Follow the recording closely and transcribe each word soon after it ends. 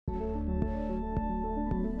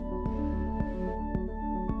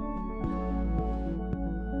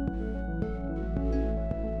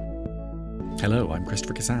Hello, I'm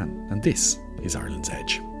Christopher Kazan, and this is Ireland's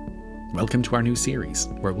Edge. Welcome to our new series,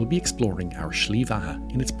 where we'll be exploring our Sliabh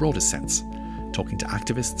Adha in its broadest sense, talking to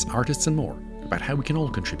activists, artists and more about how we can all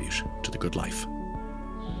contribute to the good life.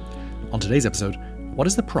 On today's episode, what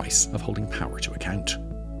is the price of holding power to account?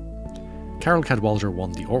 Carol Cadwalder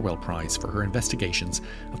won the Orwell Prize for her investigations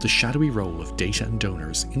of the shadowy role of data and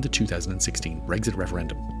donors in the 2016 Brexit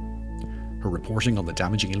referendum. Her reporting on the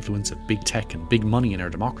damaging influence of big tech and big money in our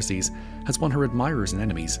democracies has won her admirers and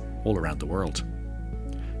enemies all around the world.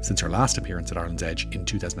 Since her last appearance at Ireland's Edge in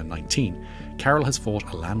 2019, Carol has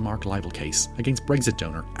fought a landmark libel case against Brexit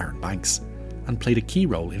donor Arron Banks and played a key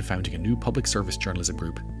role in founding a new public service journalism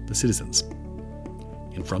group, The Citizens.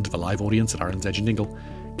 In front of a live audience at Ireland's Edge in Dingle,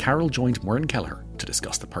 Carol joined Muireann Kelleher to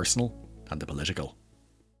discuss the personal and the political.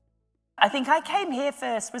 I think I came here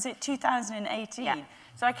first, was it 2018? Yeah.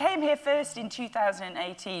 So I came here first in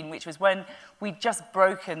 2018, which was when we'd just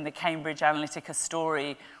broken the Cambridge Analytica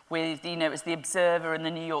story with, it was the Observer and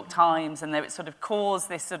the New York Times, and it sort of caused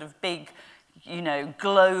this sort of big,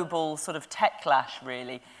 global sort of tech clash,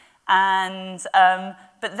 really. And,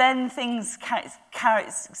 but then things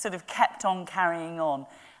sort of kept on carrying on.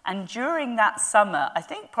 And during that summer, I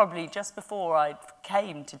think probably just before I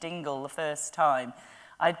came to Dingle the first time,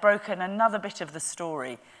 I'd broken another bit of the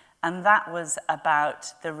story, and that was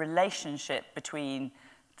about the relationship between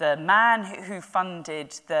the man who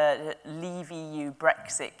funded the Leave EU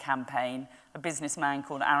Brexit campaign, a businessman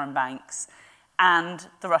called Arron Banks, and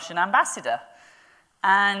the Russian ambassador.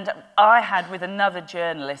 And I had, with another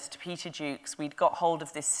journalist, Peter Jukes, we'd got hold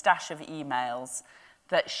of this stash of emails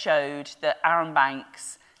that showed that Arron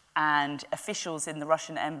Banks and officials in the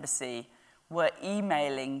Russian embassy were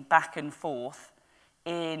emailing back and forth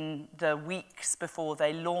in the weeks before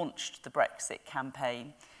they launched the Brexit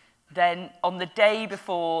campaign. Then on the day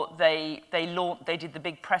before they did the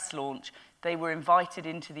big press launch, they were invited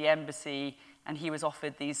into the embassy and he was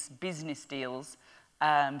offered these business deals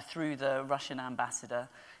through the Russian ambassador.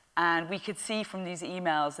 And we could see from these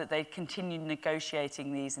emails that they continued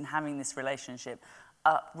negotiating these and having this relationship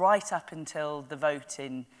right up until the vote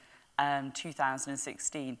in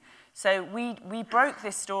 2016. So we broke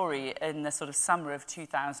this story in the sort of summer of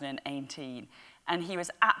 2018, and he was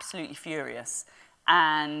absolutely furious.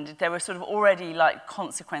 And there were sort of already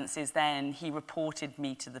consequences then. He reported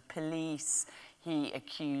me to the police. He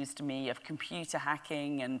accused me of computer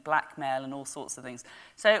hacking and blackmail and all sorts of things.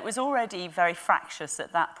 So it was already very fractious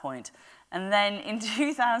at that point. And then in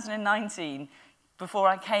 2019, before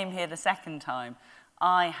I came here the second time,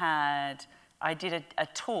 I did a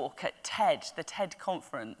talk at TED, the TED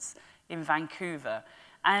conference in Vancouver.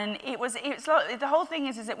 And it was like, the whole thing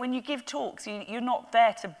is that when you give talks, you're not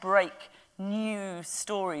there to break new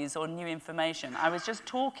stories or new information. I was just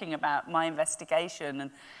talking about my investigation,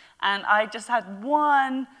 and I just had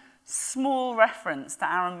one small reference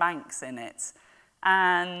to Arron Banks in it.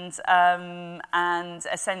 And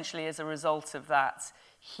essentially as a result of that,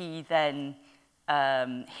 he then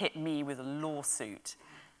hit me with a lawsuit.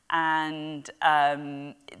 And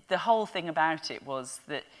the whole thing about it was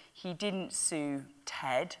that he didn't sue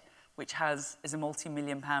TED, which is a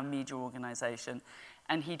multi-million-pound media organisation,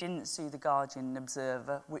 and he didn't sue the Guardian and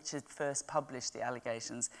Observer, which had first published the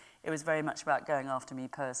allegations. It was very much about going after me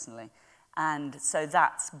personally. And so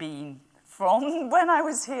that's been, from when I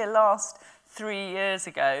was here last 3 years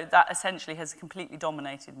ago, that essentially has completely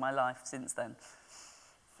dominated my life since then.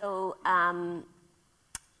 So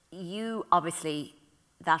you obviously,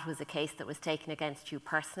 that was a case that was taken against you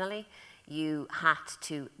personally. You had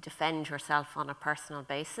to defend yourself on a personal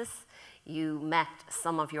basis. You met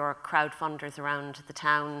some of your crowdfunders around the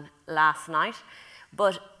town last night.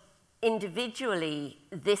 But individually,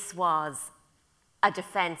 this was a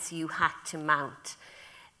defence you had to mount.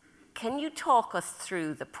 Can you talk us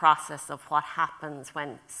through the process of what happens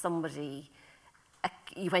when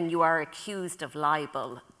when you are accused of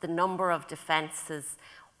libel, the number of defences,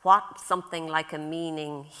 what something like a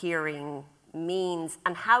meaning hearing means,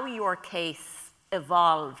 and how your case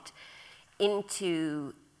evolved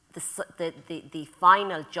into the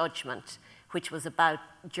final judgment, which was about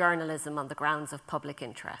journalism on the grounds of public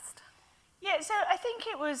interest? Yeah, so I think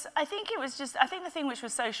the thing which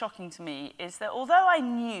was so shocking to me is that although I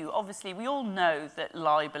knew, obviously we all know that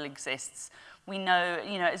libel exists, we know,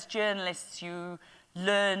 as journalists you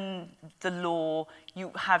learn the law, you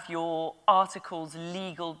have your articles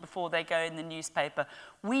legal before they go in the newspaper.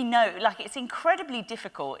 We know, it's incredibly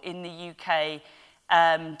difficult in the UK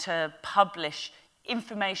to publish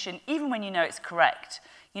information, even when you know it's correct.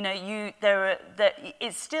 You know,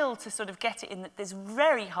 it's still to sort of get it in, there's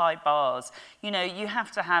very high bars. You know, you have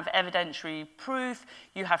to have evidentiary proof,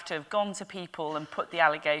 you have to have gone to people and put the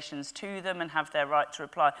allegations to them and have their right to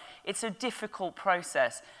reply. It's a difficult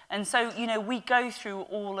process. And so, you know, we go through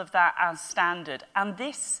all of that as standard. And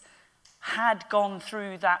this had gone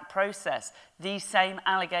through that process. These same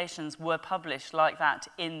allegations were published like that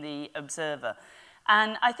in the Observer.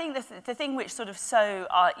 And I think the thing which sort of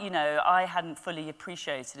you know, I hadn't fully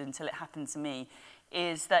appreciated until it happened to me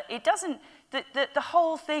is that it doesn't, the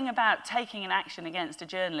whole thing about taking an action against a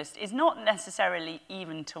journalist is not necessarily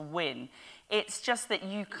even to win. It's just that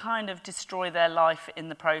you kind of destroy their life in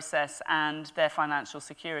the process and their financial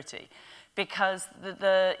security. Because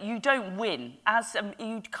you don't win.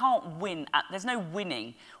 You can't win. There's no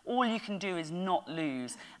winning. All you can do is not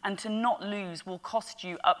lose. And to not lose will cost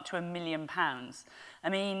you up to £1 million. I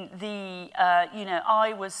mean, you know,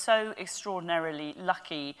 I was so extraordinarily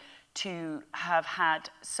lucky to have had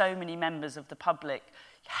so many members of the public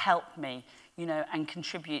help me, you know, and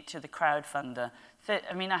contribute to the crowdfunder.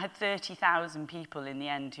 I mean, I had 30,000 people in the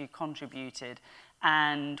end who contributed,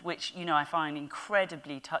 and which, you know, I find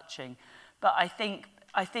incredibly touching. But I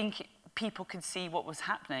think people could see what was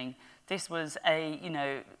happening. This was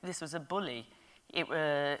a bully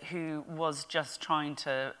who was just trying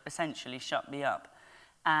to essentially shut me up.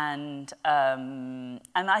 And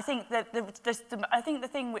I think that the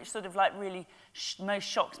thing which sort of like really most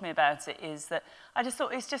shocks me about it is that I just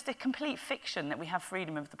thought it's just a complete fiction that we have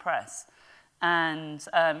freedom of the press. And,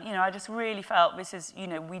 you know, I just really felt this is, you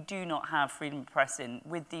know, we do not have freedom of press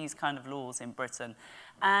with these kind of laws in Britain.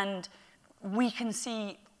 And we can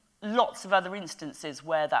see lots of other instances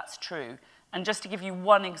where that's true. And just to give you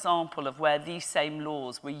one example of where these same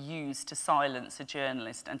laws were used to silence a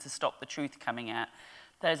journalist and to stop the truth coming out,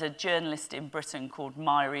 there's a journalist in Britain called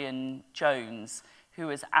Myrion Jones who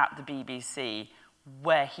was at the BBC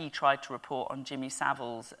where he tried to report on Jimmy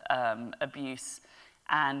Savile's abuse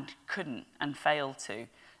and couldn't and failed to.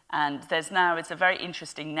 And it's a very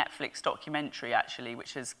interesting Netflix documentary actually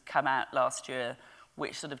which has come out last year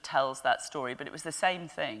which sort of tells that story, but it was the same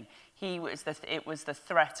thing. It was the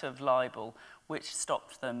threat of libel which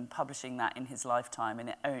stopped them publishing that in his lifetime,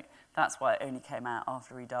 and that's why it only came out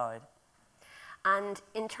after he died. And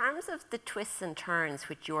in terms of the twists and turns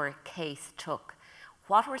which your case took,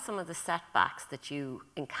 what were some of the setbacks that you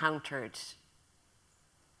encountered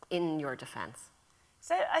in your defence?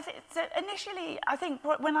 So initially, I think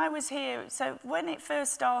when I was here, so when it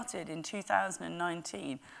first started in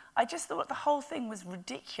 2019, I just thought the whole thing was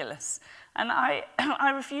ridiculous. And I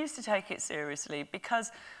refused to take it seriously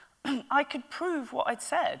because I could prove what I'd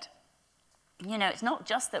said. You know, it's not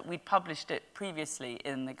just that we'd published it previously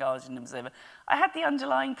in the Guardian Observer. I had the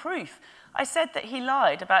underlying proof. I said that he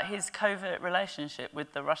lied about his covert relationship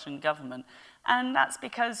with the Russian government. And that's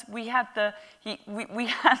because we had the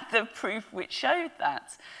proof which showed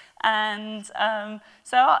that. And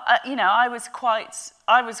you know, I was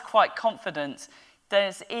quite confident.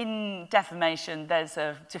 In defamation, there's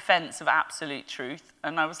a defence of absolute truth.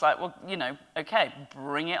 And I was like, well, you know, okay,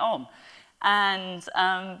 bring it on. And,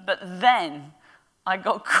 but then I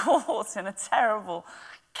got caught in a terrible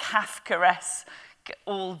Kafkaesque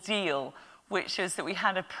ordeal, which is that we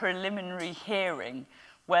had a preliminary hearing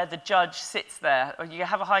where the judge sits there, or you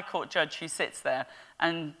have a High Court judge who sits there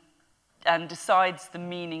and decides the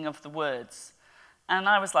meaning of the words. And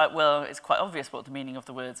I was like, well, it's quite obvious what the meaning of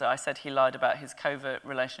the words are. I said he lied about his covert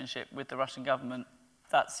relationship with the Russian government.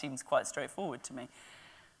 That seems quite straightforward to me.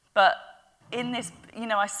 But in this, you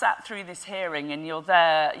know, I sat through this hearing and you're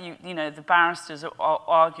there, you know, the barristers are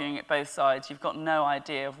arguing at both sides. You've got no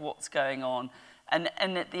idea of what's going on. And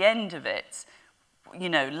at the end of it, you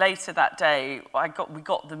know, later that day, we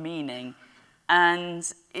got the meaning. And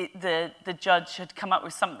the judge had come up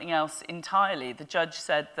with something else entirely. The judge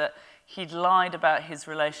said that he'd lied about his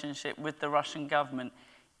relationship with the Russian government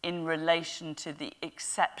in relation to the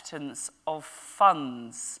acceptance of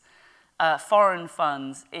funds, foreign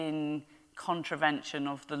funds, in contravention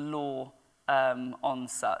of the law on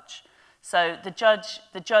such. So the judge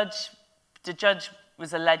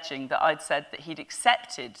was alleging that I'd said that he'd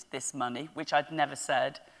accepted this money, which I'd never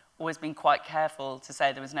said, always been quite careful to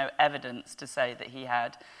say there was no evidence to say that he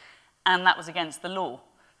had, and that was against the law.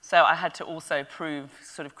 So I had to also prove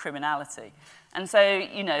sort of criminality. And so,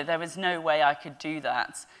 you know, there was no way I could do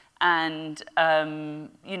that. And,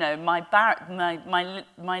 you know,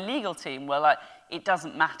 my legal team were like, it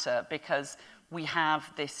doesn't matter because we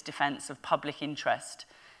have this defence of public interest.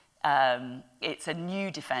 It's a new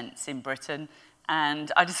defence in Britain.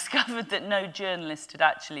 And I discovered that no journalist had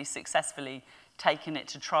actually successfully taken it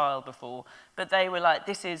to trial before. But they were like,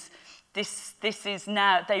 this is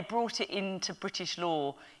now, they brought it into British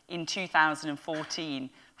law in 2014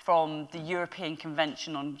 from the European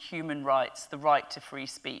Convention on Human Rights, the right to free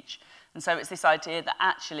speech. And so it's this idea that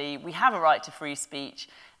actually we have a right to free speech,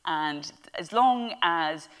 and as long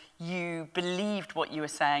as you believed what you were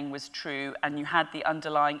saying was true and you had the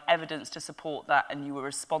underlying evidence to support that and you were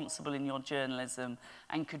responsible in your journalism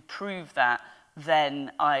and could prove that,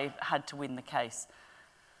 then I had to win the case.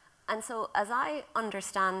 And so as I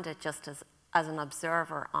understand it, just as an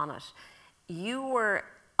observer on it, you were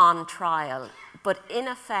on trial, but in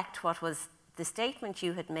effect what was the statement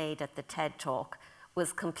you had made at the TED Talk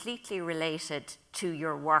was completely related to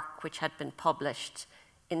your work which had been published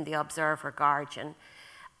in the Observer Guardian.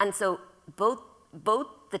 And so both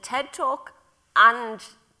the TED Talk and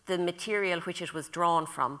the material which it was drawn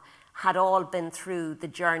from had all been through the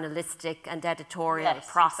journalistic and editorial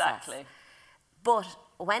process. Exactly. But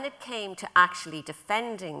when it came to actually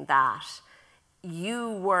defending that,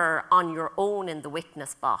 you were on your own in the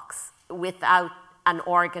witness box without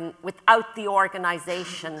the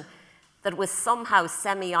organisation that was somehow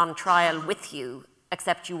semi-on trial with you,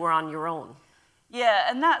 except you were on your own. Yeah,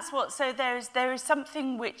 and that's what, so there is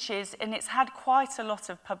something which is, and it's had quite a lot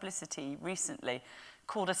of publicity recently,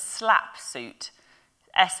 called a SLAPP suit,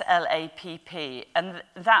 SLAPP, and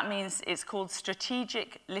that means it's called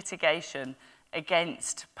Strategic Litigation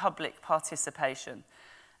Against Public Participation.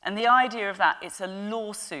 And the idea of that, it's a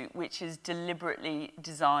lawsuit which is deliberately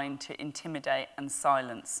designed to intimidate and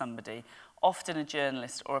silence somebody, often a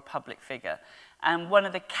journalist or a public figure. And one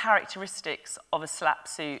of the characteristics of a SLAPP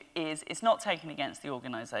suit is it's not taken against the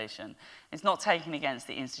organisation, it's not taken against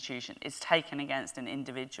the institution, it's taken against an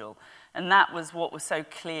individual. And that was what was so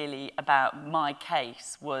clearly about my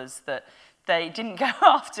case, was that they didn't go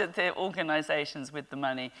after the organisations with the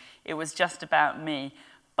money, it was just about me.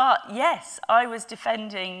 But yes, I was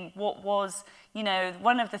defending what was, you know,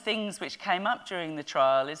 one of the things which came up during the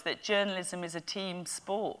trial is that journalism is a team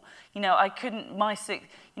sport. You know, I couldn't,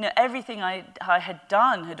 everything I had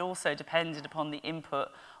done had also depended upon the input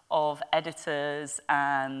of editors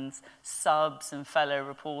and subs and fellow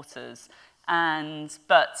reporters.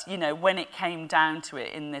 But, you know, when it came down to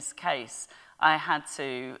it in this case, I had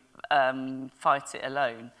to fight it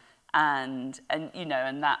alone. And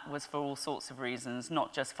that was for all sorts of reasons,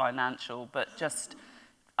 not just financial, but just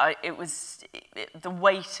the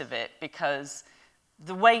weight of it, because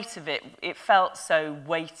the weight of it, it felt so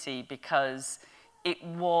weighty because it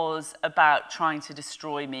was about trying to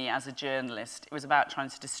destroy me as a journalist. It was about trying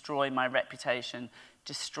to destroy my reputation,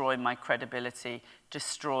 destroy my credibility,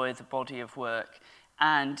 destroy the body of work.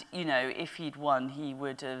 And, you know, if he'd won, he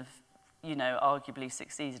would have, you know, arguably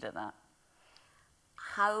succeeded at that.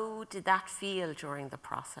 How did that feel during the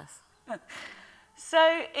process?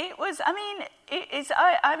 So it was,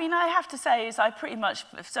 I have to say, is I pretty much,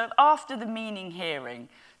 so after the meaning hearing,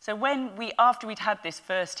 so after we'd had this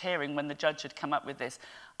first hearing, when the judge had come up with this,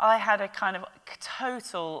 I had a kind of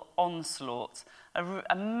total onslaught,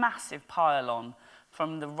 a massive pile-on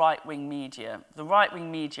from the right-wing media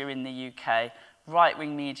in the UK,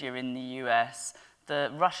 right-wing media in the US,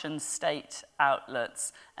 the Russian state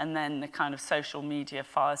outlets, and then the kind of social media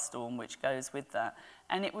firestorm which goes with that.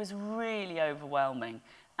 And it was really overwhelming.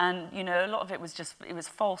 And, you know, a lot of it was just, it was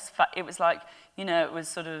false, it was like, you know, it was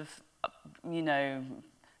sort of, you know,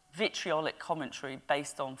 vitriolic commentary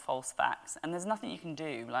based on false facts. And there's nothing you can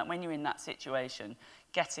do. Like, when you're in that situation,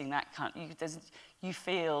 getting that kind, you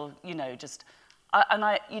feel, you know, just,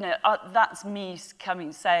 that's me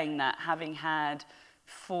saying that, having had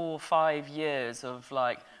 4 or 5 years of,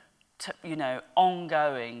 like, you know,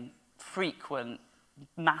 ongoing, frequent,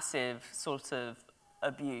 massive sort of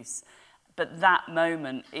abuse. But that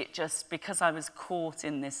moment, it just, because I was caught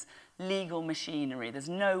in this legal machinery, there's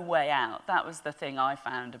no way out. That was the thing I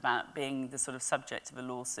found about being the sort of subject of a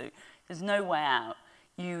lawsuit. There's no way out.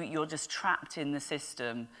 You're just trapped in the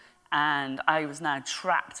system. And I was now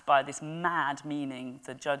trapped by this mad meaning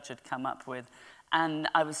the judge had come up with. And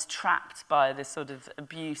I was trapped by this sort of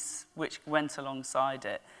abuse which went alongside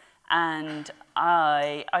it. And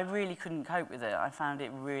I really couldn't cope with it. I found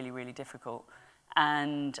it really, really difficult.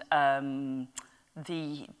 And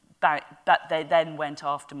they then went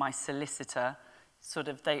after my solicitor.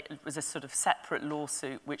 It was a sort of separate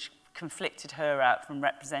lawsuit which conflicted her out from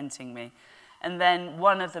representing me. And then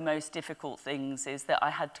one of the most difficult things is that I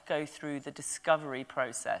had to go through the discovery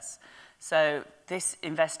process. So this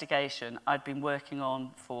investigation I'd been working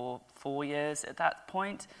on for 4 years at that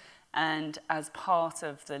point, and as part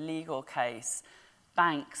of the legal case,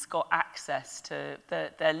 banks got access to,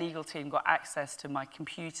 their legal team got access to my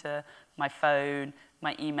computer, my phone,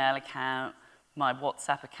 my email account, my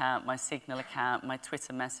WhatsApp account, my Signal account, my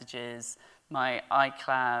Twitter messages, my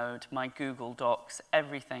iCloud, my Google Docs,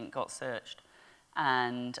 everything got searched.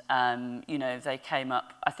 And, you know, they came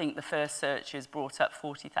up, I think the first searches brought up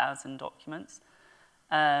 40,000 documents.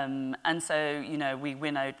 And so, you know, we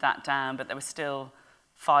winnowed that down, but there were still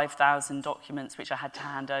 5,000 documents which I had to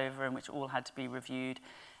hand over and which all had to be reviewed.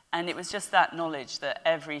 And it was just that knowledge that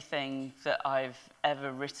everything that I've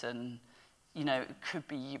ever written, you know, could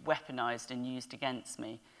be weaponized and used against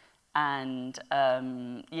me. And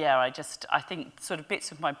yeah, I think sort of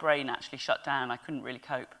bits of my brain actually shut down. I couldn't really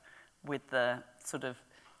cope with the sort of,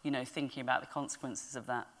 you know, thinking about the consequences of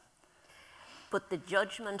that. But the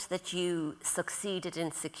judgment that you succeeded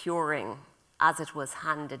in securing as it was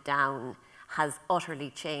handed down has utterly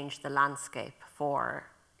changed the landscape for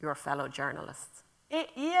your fellow journalists. I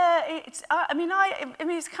mean,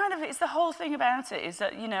 it's kind of, it's the whole thing about it is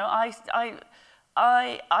that, you know,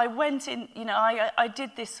 I went in, you know, I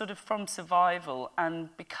did this sort of from survival, and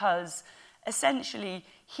because essentially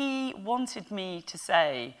he wanted me to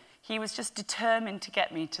say, he was just determined to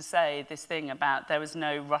get me to say this thing about there was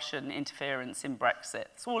no Russian interference in Brexit.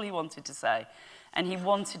 That's all he wanted to say. And he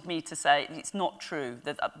wanted me to say it's not true,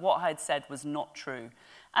 that what I'd said was not true.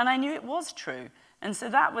 And I knew it was true. And so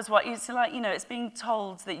that was what, it's like, you know, it's being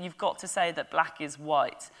told that you've got to say that black is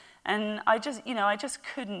white. And I just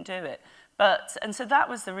couldn't do it. And so that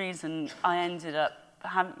was the reason I ended up,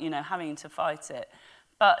 having to fight it.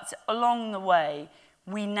 But along the way,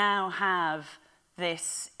 we now have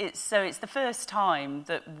this, it's the first time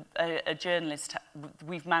that a journalist,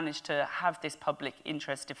 we've managed to have this public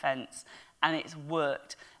interest defence, and it's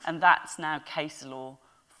worked. And that's now case law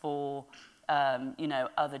for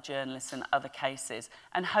other journalists and other cases.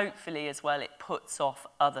 And hopefully as well, it puts off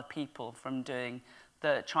other people from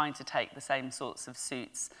trying to take the same sorts of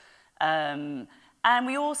suits. And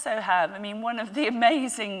we also have, I mean, one of the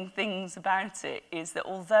amazing things about it is that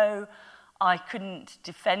although I couldn't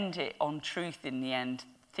defend it on truth in the end,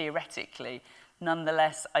 theoretically,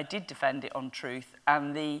 nonetheless, I did defend it on truth.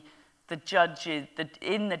 And the judges,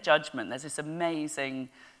 in the judgment, there's this amazing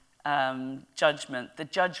judgment. The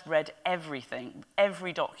judge read everything,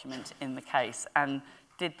 every document in the case, and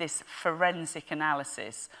did this forensic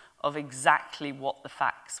analysis of exactly what the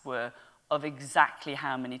facts were, of exactly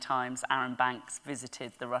how many times Aaron Banks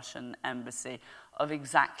visited the Russian embassy, of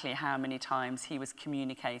exactly how many times he was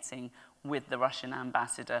communicating with the Russian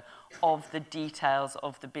ambassador, of the details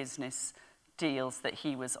of the business deals that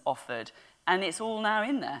he was offered. And it's all now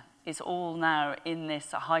in there. It's all now in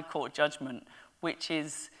this High Court judgment, which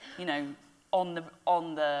is, you know, on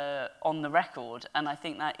the record, and I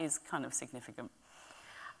think that is kind of significant.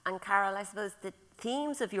 And Carol, I suppose the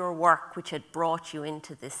themes of your work which had brought you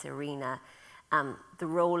into this arena, the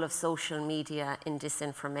role of social media in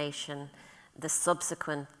disinformation, the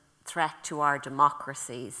subsequent threat to our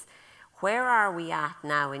democracies, where are we at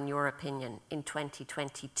now, in your opinion, in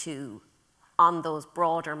 2022, on those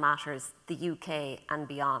broader matters, the UK and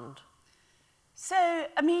beyond? So,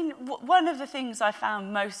 I mean, one of the things I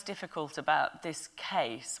found most difficult about this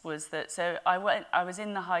case was that, so I was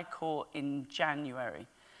in the High Court in January,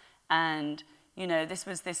 and, you know, this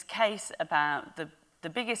was this case about the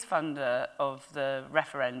biggest funder of the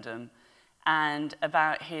referendum and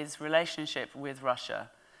about his relationship with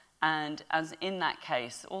Russia. And as in that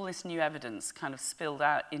case, all this new evidence kind of spilled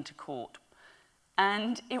out into court.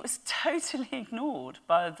 And it was totally ignored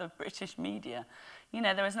by the British media. You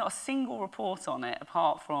know, there was not a single report on it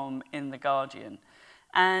apart from in The Guardian.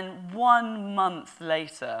 And 1 month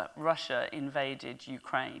later, Russia invaded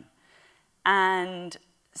Ukraine. And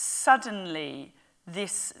suddenly,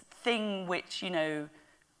 this thing which, you know,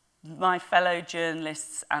 my fellow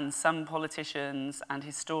journalists and some politicians and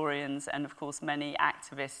historians and, of course, many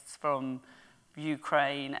activists from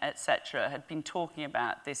Ukraine, etc., had been talking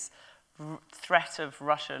about, this threat of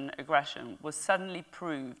Russian aggression, was suddenly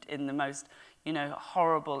proved in the most, you know,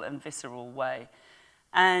 horrible and visceral way.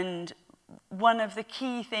 And one of the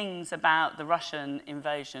key things about the Russian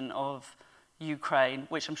invasion of Ukraine,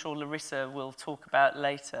 which I'm sure Larissa will talk about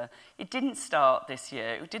later, it didn't start this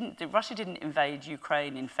year. Russia didn't invade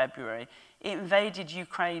Ukraine in February. It invaded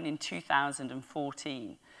Ukraine in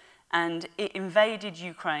 2014. And it invaded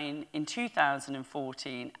Ukraine in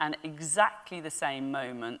 2014, and at exactly the same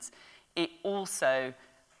moment, it also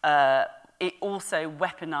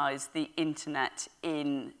weaponized the internet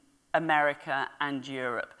in America and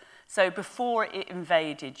Europe. So before it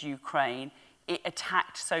invaded Ukraine, it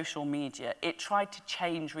attacked social media. It tried to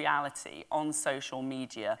change reality on social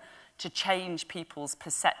media to change people's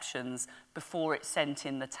perceptions before it's sent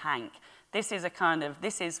in the tank. This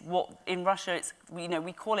is what, in Russia,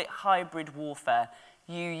 we call it hybrid warfare.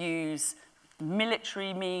 You use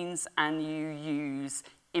military means and you use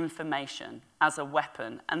information as a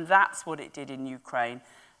weapon. And that's what it did in Ukraine.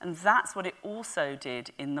 And that's what it also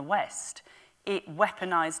did in the West. It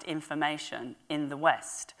weaponized information in the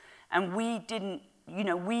West. And we didn't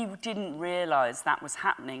realize that was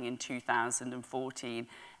happening in 2014.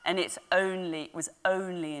 And it was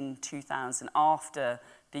only in 2000, after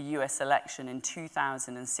the US election in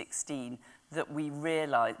 2016, that we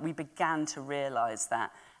began to realize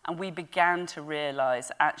that. And we began to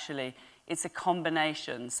realize, actually, it's a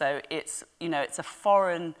combination. So it's a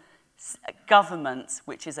foreign government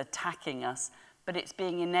which is attacking us, but it's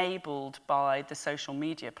being enabled by the social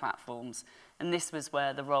media platforms. And this was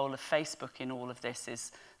where the role of Facebook in all of this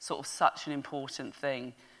is sort of such an important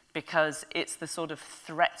thing, because it's the sort of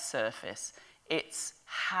threat surface. It's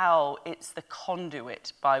the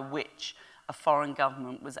conduit by which a foreign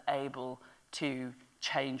government was able to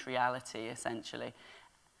change reality, essentially.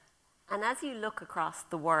 And as you look across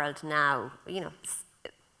the world now,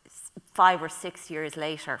 5 or 6 years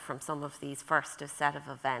later from some of these first set of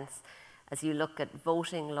events, as you look at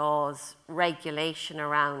voting laws, regulation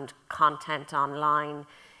around content online,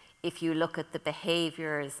 if you look at the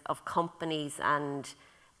behaviours of companies and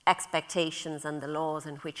expectations and the laws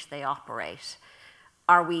in which they operate,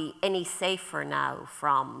 are we any safer now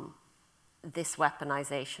from this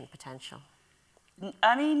weaponization potential?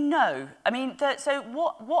 I mean, no. I mean, so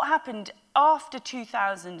what happened after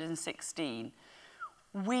 2016?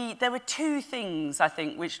 There were two things, I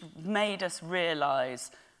think, which made us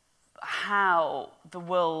realise how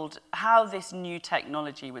this new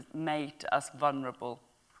technology made us vulnerable.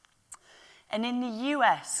 And in the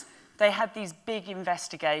US, they had these big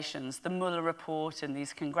investigations, the Mueller report and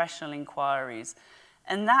these congressional inquiries,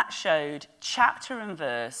 and that showed chapter and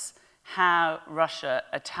verse how Russia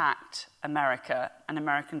attacked America and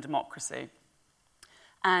American democracy.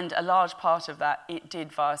 And a large part of that it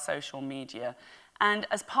did via social media. And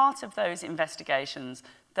as part of those investigations,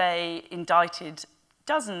 they indicted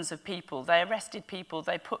dozens of people, they arrested people,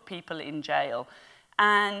 they put people in jail.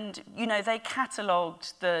 And, they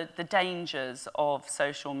catalogued the dangers of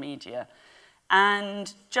social media.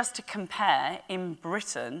 And just to compare, in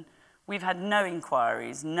Britain, we've had no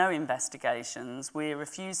inquiries, no investigations. We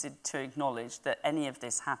refused to acknowledge that any of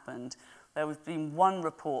this happened. There has been one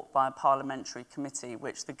report by a parliamentary committee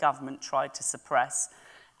which the government tried to suppress.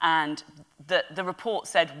 And the report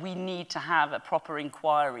said we need to have a proper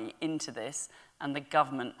inquiry into this, and the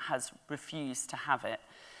government has refused to have it.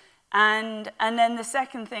 And then the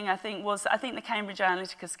second thing I think the Cambridge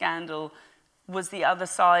Analytica scandal was the other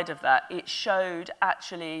side of that. It showed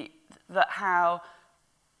actually that how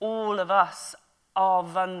all of us are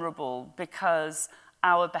vulnerable because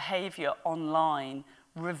our behaviour online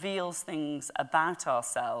reveals things about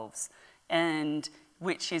ourselves, and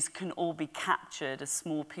can all be captured as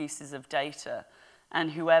small pieces of data.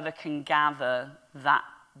 And whoever can gather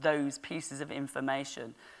those pieces of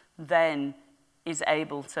information then is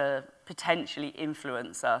able to potentially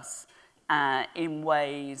influence us in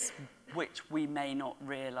ways which we may not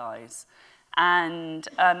realise. And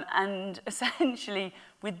essentially,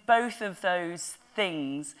 with both of those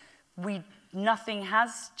things, nothing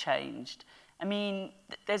has changed. I mean,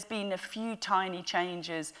 there's been a few tiny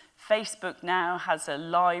changes. Facebook now has a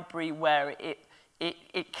library where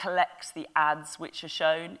it collects the ads which are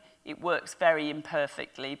shown. It works very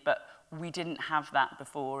imperfectly, but we didn't have that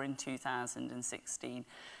before in 2016.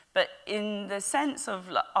 But in the sense of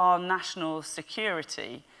our national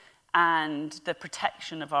security and the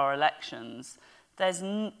protection of our elections, there's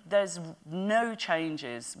no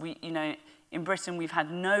changes. In Britain, we've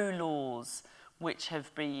had no laws which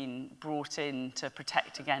have been brought in to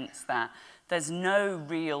protect against that. There's no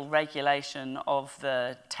real regulation of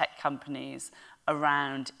the tech companies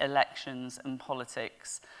around elections and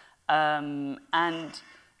politics. And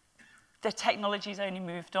the technology's only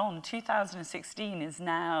moved on. 2016 is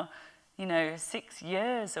now, 6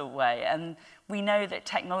 years away. And we know that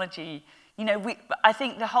technology, I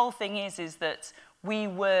think the whole thing is that we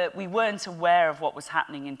weren't aware of what was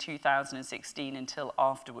happening in 2016 until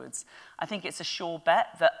afterwards. I think it's a sure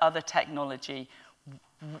bet that other technology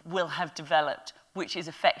will have developed, which is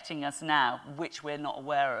affecting us now, which we're not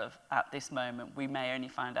aware of at this moment. We may only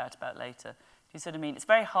find out about later. Do you see what I mean? It's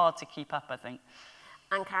very hard to keep up, I think.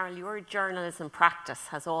 And Carol, your journalism practice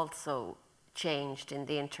has also changed in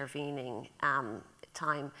the intervening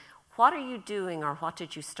time. What are you doing, or what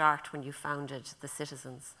did you start when you founded The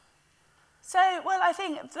Citizens? So, well, I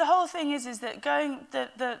think the whole thing is that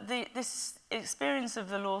this experience of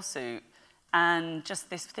the lawsuit and just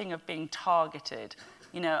this thing of being targeted,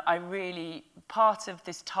 part of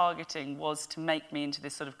this targeting was to make me into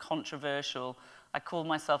this sort of controversial, I call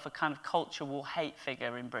myself a kind of culture war hate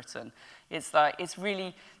figure in Britain. It's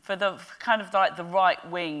really for the kind of like the right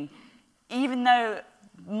wing, even though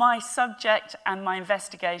my subject and my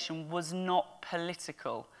investigation was not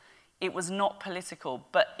political. It was not political,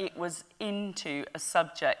 but it was into a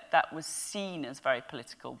subject that was seen as very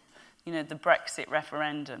political, the Brexit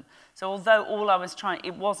referendum. So although all I was trying,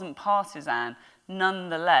 it wasn't partisan,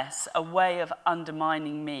 nonetheless, a way of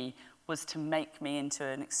undermining me was to make me into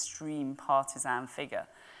an extreme partisan figure.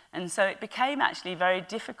 And so it became actually very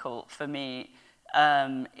difficult for me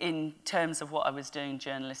in terms of what I was doing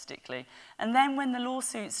journalistically. And then when the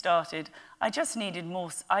lawsuit started, I just needed more,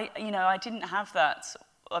 I didn't have that,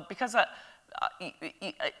 because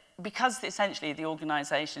essentially the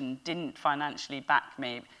organisation didn't financially back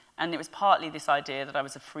me, and it was partly this idea that I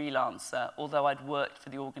was a freelancer, although I'd worked for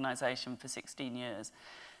the organisation for 16 years.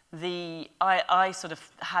 I sort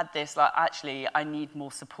of had this, actually, I need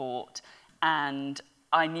more support, and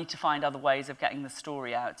I need to find other ways of getting the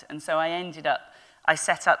story out. And so I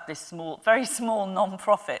set up this very small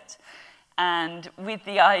non-profit, and with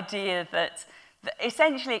the idea that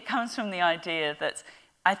essentially it comes from the idea that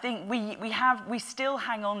I think we still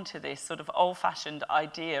hang on to this sort of old-fashioned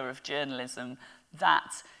idea of journalism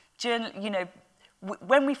that,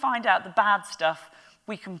 when we find out the bad stuff,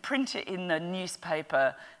 we can print it in the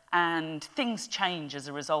newspaper and things change as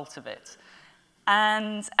a result of it.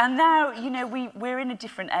 And now, we're in a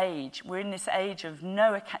different age. We're in this age of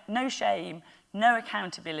no shame, no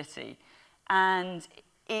accountability. And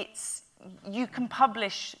you can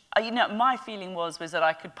publish, my feeling was that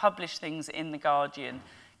I could publish things in The Guardian.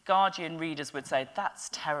 Guardian readers would say, that's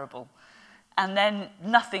terrible. And then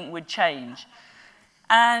nothing would change.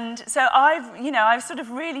 And so I was sort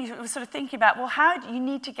of thinking about, well, how do you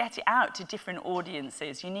need to get it out to different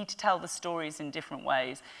audiences? You need to tell the stories in different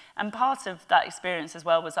ways. And part of that experience as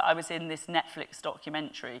well was that I was in this Netflix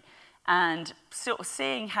documentary, and sort of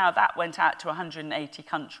seeing how that went out to 180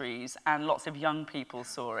 countries and lots of young people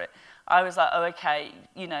saw it, I was like, oh, okay,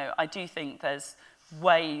 I do think there's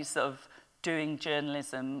ways of doing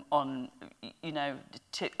journalism on,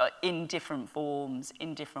 in different forms,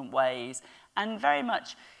 in different ways. And very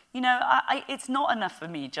much, it's not enough for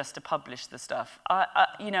me just to publish the stuff.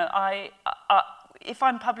 If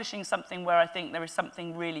I'm publishing something where I think there is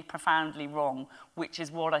something really profoundly wrong, which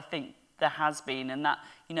is what I think there has been, and that,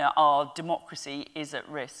 our democracy is at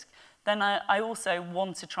risk, then I also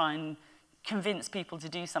want to try and convince people to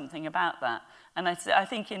do something about that. And I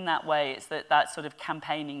think in that way, it's that sort of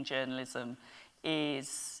campaigning journalism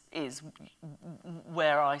is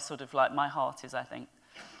where I sort of my heart is, I think.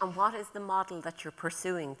 And what is the model that you're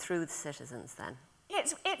pursuing through the Citizens then?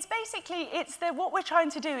 It's basically, what we're trying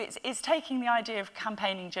to do is taking the idea of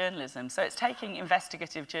campaigning journalism. So it's taking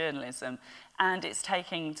investigative journalism, and it's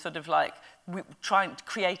taking sort of trying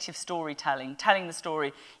creative storytelling, telling the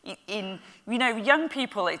story in young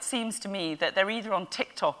people, it seems to me that they're either on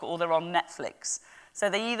TikTok or they're on Netflix. So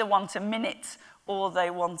they either want a minute or they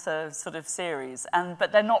want a sort of series,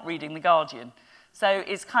 but they're not reading The Guardian. So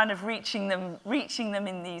it's kind of reaching them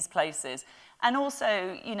in these places. And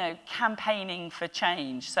also, campaigning for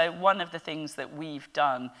change. So one of the things that we've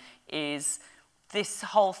done is this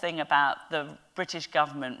whole thing about the British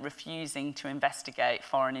government refusing to investigate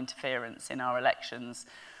foreign interference in our elections.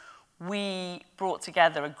 We brought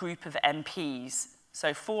together a group of MPs,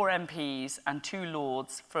 so 4 MPs and 2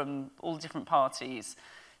 Lords from all different parties,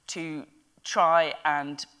 to try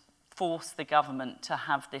and force the government to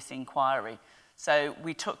have this inquiry. So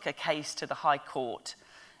we took a case to the High Court,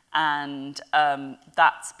 and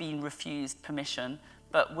that's been refused permission,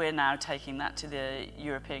 but we're now taking that to the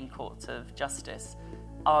European Court of Justice,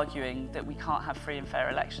 arguing that we can't have free and fair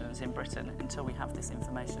elections in Britain until we have this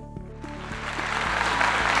information.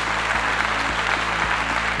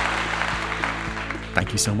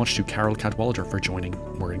 Thank you so much to Carol Cadwalder for joining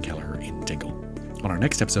Muireann Kelleher in Dingle. On our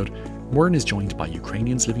next episode, Muireann is joined by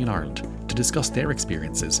Ukrainians living in Ireland to discuss their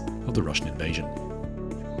experiences of the Russian invasion.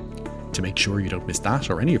 To make sure you don't miss that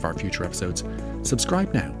or any of our future episodes,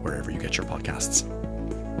 subscribe now wherever you get your podcasts.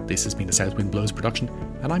 This has been a South Wind Blows production,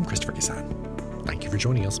 and I'm Christopher Kissan. Thank you for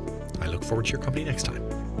joining us. I look forward to your company next time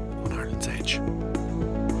on Ireland's Edge.